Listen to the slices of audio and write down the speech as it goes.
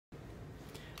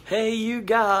Hey you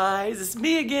guys, it's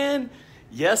me again.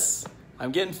 Yes,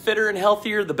 I'm getting fitter and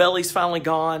healthier. The belly's finally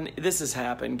gone. This has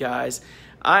happened, guys.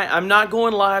 I'm not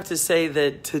going live to say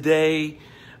that today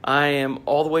I am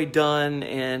all the way done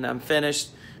and I'm finished,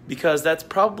 because that's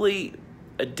probably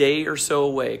a day or so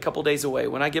away, a couple days away.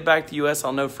 When I get back to the US,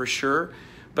 I'll know for sure.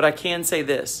 But I can say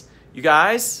this, you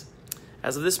guys,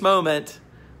 as of this moment,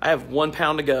 I have 1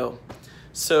 pound to go.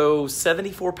 So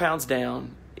 74 pounds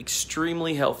down,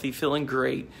 extremely healthy, feeling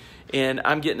great. And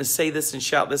I'm getting to say this and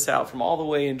shout this out from all the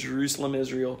way in Jerusalem,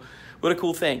 Israel. What a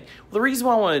cool thing. Well, the reason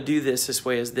why I want to do this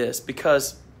way is this,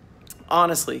 because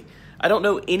honestly, I don't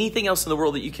know anything else in the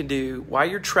world that you can do while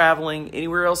you're traveling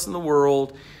anywhere else in the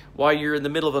world, while you're in the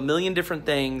middle of a million different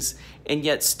things, and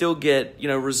yet still get,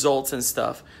 results and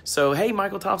stuff. So, hey,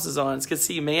 Michael Thompson's on. It's good to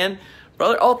see you, man.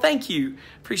 Brother, oh, thank you.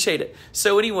 Appreciate it.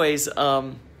 So anyways,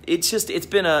 it's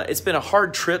been a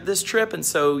hard trip, this trip. And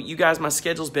so you guys, my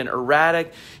schedule's been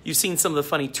erratic. You've seen some of the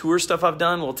funny tour stuff I've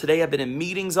done. Well, today I've been in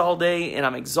meetings all day and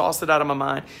I'm exhausted out of my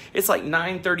mind. It's like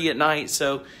 9:30 at night.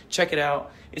 So check it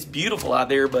out. It's beautiful out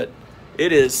there, but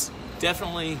it is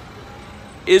definitely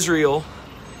Israel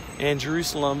and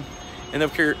Jerusalem. And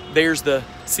up here, there's the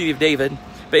city of David.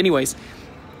 But anyways,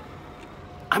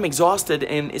 I'm exhausted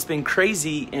and it's been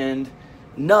crazy and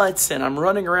nuts, and I'm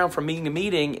running around from meeting to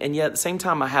meeting, and yet at the same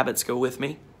time my habits go with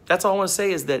me. That's all I want to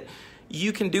say, is that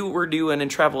you can do what we're doing and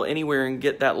travel anywhere and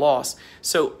get that loss.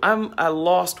 So I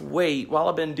lost weight while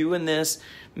I've been doing this,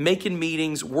 making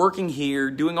meetings, working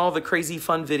here, doing all the crazy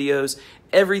fun videos,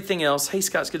 everything else. Hey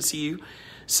Scott, it's good to see you.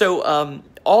 So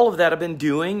all of that I've been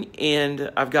doing, and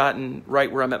I've gotten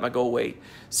right where I'm at my goal weight.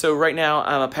 So right now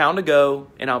I'm 1 pound to go,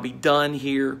 and I'll be done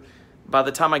here by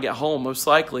the time I get home, most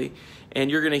likely. And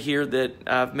you're going to hear that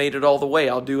I've made it all the way.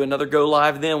 I'll do another go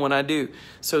live then when I do.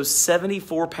 So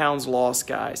 74 pounds lost,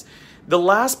 guys. The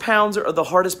last pounds are the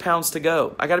hardest pounds to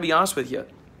go. I got to be honest with you.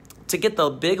 To get the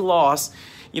big loss,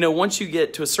 once you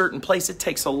get to a certain place, it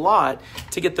takes a lot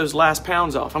to get those last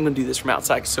pounds off. I'm going to do this from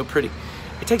outside. It's so pretty.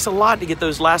 It takes a lot to get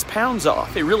those last pounds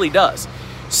off. It really does.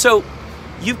 So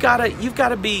you've got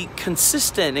to be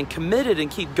consistent and committed and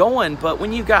keep going. But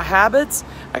when you've got habits,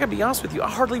 I got to be honest with you, I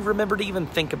hardly remember to even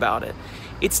think about it.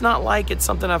 It's not like it's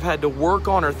something I've had to work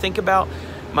on or think about.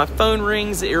 My phone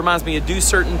rings. It reminds me to do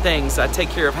certain things. I take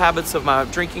care of habits of my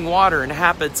drinking water and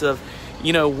habits of,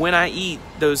 when I eat,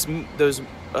 those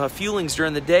fuelings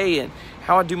during the day, and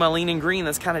how I do my lean and green.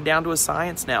 That's kind of down to a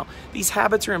science now. These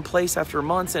habits are in place after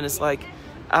months, and it's like,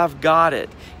 I've got it.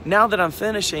 Now that I'm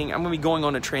finishing, I'm going to be going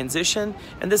on a transition,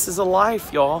 and this is a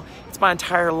life, y'all. It's my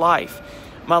entire life.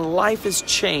 My life has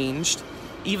changed,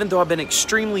 even though I've been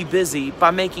extremely busy,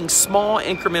 by making small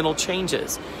incremental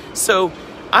changes. So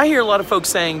I hear a lot of folks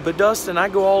saying, but Dustin, I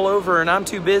go all over and I'm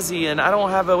too busy and I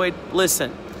don't have a way.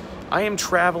 Listen, I am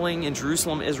traveling in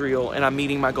Jerusalem, Israel, and I'm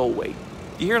meeting my goal weight.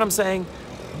 You hear what I'm saying?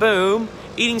 Boom.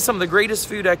 Eating some of the greatest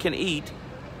food I can eat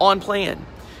on plan.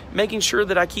 Making sure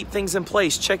that I keep things in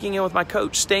place, checking in with my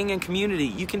coach, staying in community.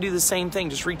 You can do the same thing.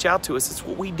 Just reach out to us. It's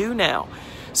what we do now.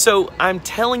 So I'm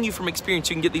telling you from experience,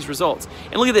 you can get these results.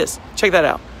 And look at this. Check that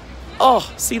out. Oh,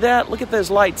 see that? Look at those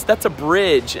lights. That's a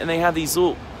bridge, and they have these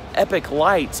little epic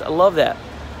lights. I love that.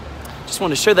 Just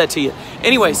want to show that to you.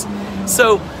 Anyways,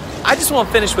 so I just want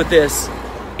to finish with this.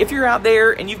 If you're out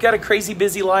there and you've got a crazy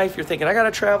busy life, you're thinking, I got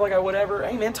to travel, I got whatever.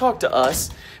 Hey, man, talk to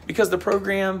us, because the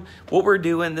program, what we're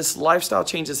doing, this lifestyle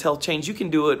change, this health change, you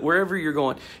can do it wherever you're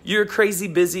going. You're a crazy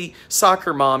busy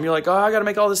soccer mom. You're like, oh, I got to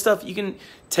make all this stuff. You can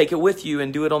take it with you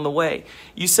and do it on the way.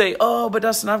 You say, oh, but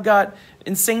Dustin, I've got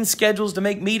insane schedules to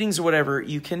make meetings or whatever.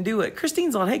 You can do it.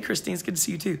 Christine's on. Hey, Christine, it's good to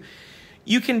see you too.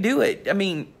 You can do it. I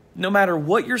mean, no matter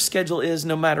what your schedule is,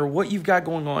 no matter what you've got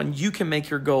going on, you can make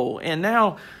your goal. And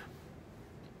now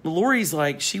Lori's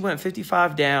like, she went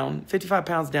 55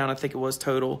 pounds down, I think it was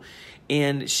total.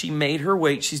 And she made her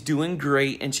weight. She's doing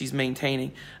great, and she's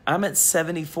maintaining. I'm at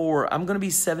 74. I'm going to be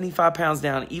 75 pounds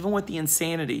down, even with the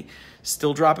insanity.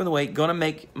 Still dropping the weight. Going to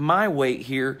make my weight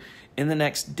here in the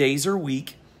next days or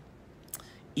week,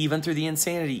 even through the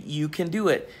insanity. You can do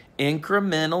it.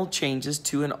 Incremental changes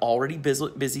to an already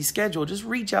busy schedule. Just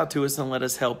reach out to us and let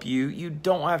us help you. You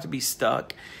don't have to be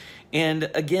stuck.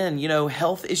 And again,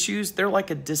 health issues, they're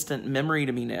like a distant memory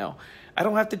to me now. I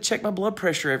don't have to check my blood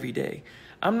pressure every day.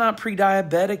 I'm not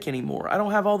pre-diabetic anymore. I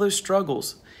don't have all those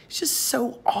struggles. It's just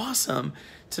so awesome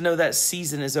to know that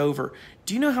season is over.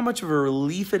 Do you know how much of a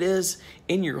relief it is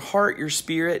in your heart, your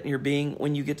spirit, and your being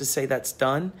when you get to say that's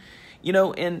done?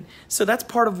 And so that's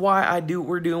part of why I do what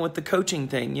we're doing with the coaching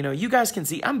thing. You guys can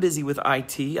see I'm busy with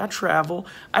IT. I travel.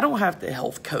 I don't have to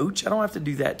health coach. I don't have to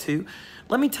do that too.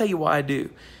 Let me tell you why I do.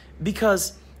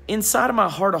 Because inside of my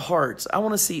heart of hearts, I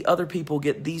want to see other people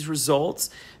get these results,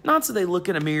 not so they look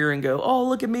in a mirror and go, oh,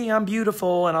 look at me, I'm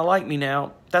beautiful and I like me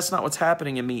now. That's not what's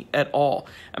happening in me at all.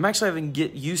 I'm actually having to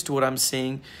get used to what I'm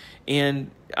seeing,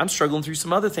 and I'm struggling through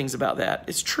some other things about that.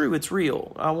 It's true, it's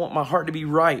real. I want my heart to be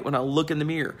right when I look in the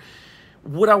mirror.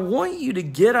 What I want you to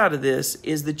get out of this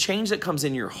is the change that comes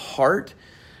in your heart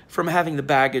from having the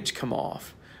baggage come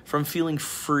off, from feeling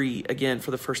free again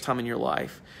for the first time in your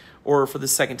life, or for the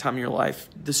second time in your life,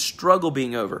 the struggle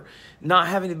being over, not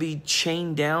having to be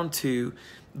chained down to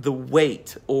the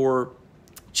weight or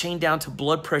chained down to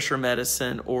blood pressure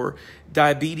medicine or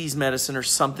diabetes medicine or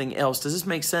something else. Does this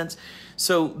make sense?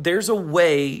 So there's a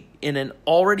way in an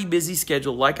already busy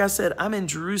schedule. Like I said, I'm in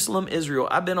Jerusalem, Israel.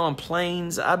 I've been on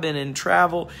planes. I've been in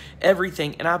travel,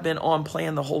 everything. And I've been on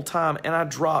plan the whole time. And I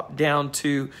dropped down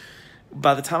to,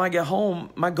 by the time I get home,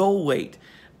 my goal weight.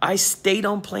 I stayed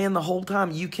on plan the whole time.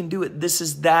 You can do it. This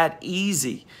is that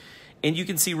easy. And you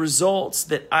can see results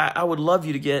that I would love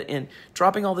you to get in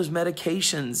dropping all those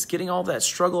medications, getting all that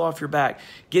struggle off your back,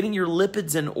 getting your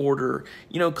lipids in order,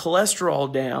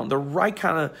 cholesterol down, the right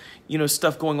kind of,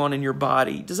 stuff going on in your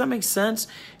body. Does that make sense?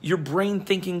 Your brain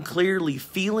thinking clearly,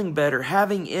 feeling better,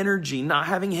 having energy, not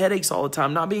having headaches all the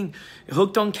time, not being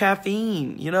hooked on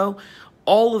caffeine,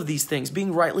 all of these things,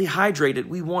 being rightly hydrated.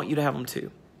 We want you to have them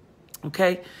too.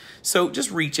 Okay, so just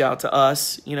reach out to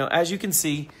us. As you can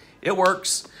see, it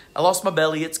works. I lost my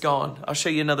belly; it's gone. I'll show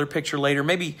you another picture later.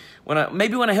 Maybe when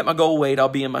I hit my goal weight, I'll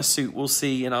be in my suit. We'll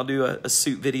see, and I'll do a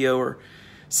suit video or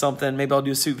something. Maybe I'll do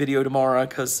a suit video tomorrow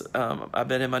because I've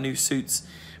been in my new suits.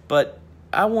 But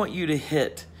I want you to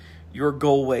hit your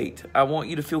goal weight. I want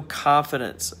you to feel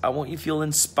confidence. I want you to feel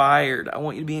inspired. I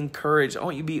want you to be encouraged. I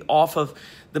want you to be off of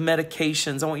the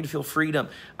medications. I want you to feel freedom.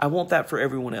 I want that for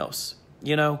everyone else.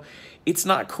 It's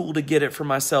not cool to get it for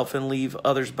myself and leave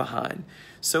others behind.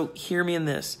 So hear me in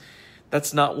this.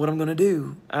 That's not what I'm going to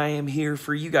do. I am here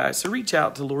for you guys. So reach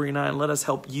out to Lori and I and let us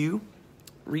help you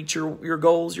reach your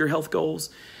goals, your health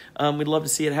goals. We'd love to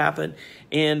see it happen.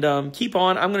 And keep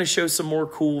on. I'm going to show some more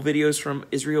cool videos from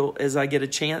Israel as I get a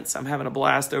chance. I'm having a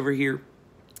blast over here.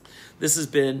 This has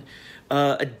been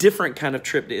a different kind of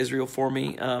trip to Israel for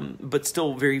me, but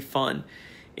still very fun.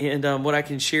 And what I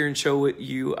can share and show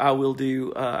you, I will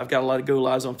do. I've got a lot of go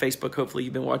lives on Facebook. Hopefully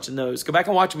you've been watching those. Go back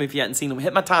and watch them if you hadn't seen them.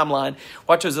 Hit my timeline.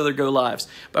 Watch those other go lives.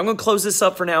 But I'm going to close this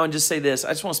up for now and just say this. I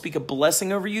just want to speak a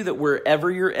blessing over you that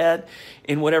wherever you're at,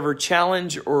 in whatever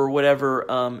challenge or whatever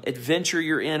adventure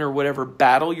you're in or whatever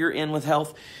battle you're in with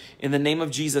health, in the name of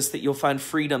Jesus, that you'll find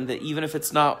freedom, that even if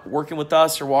it's not working with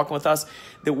us or walking with us,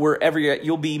 that wherever you're at,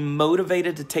 you'll be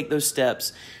motivated to take those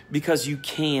steps because you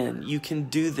can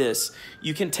do this.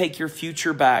 You can take your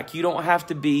future back. You don't have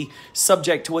to be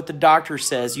subject to what the doctor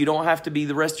says. You don't have to be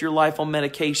the rest of your life on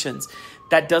medications.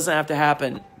 That doesn't have to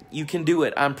happen. You can do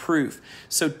it. I'm proof.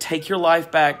 So take your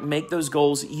life back. Make those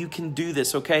goals. You can do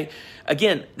this, okay?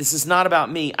 Again, this is not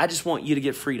about me. I just want you to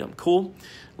get freedom. Cool?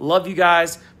 Love you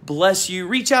guys. Bless you.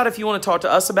 Reach out if you want to talk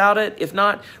to us about it. If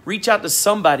not, reach out to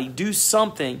somebody. Do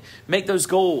something. Make those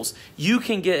goals. You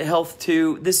can get health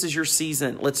too. This is your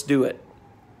season. Let's do it.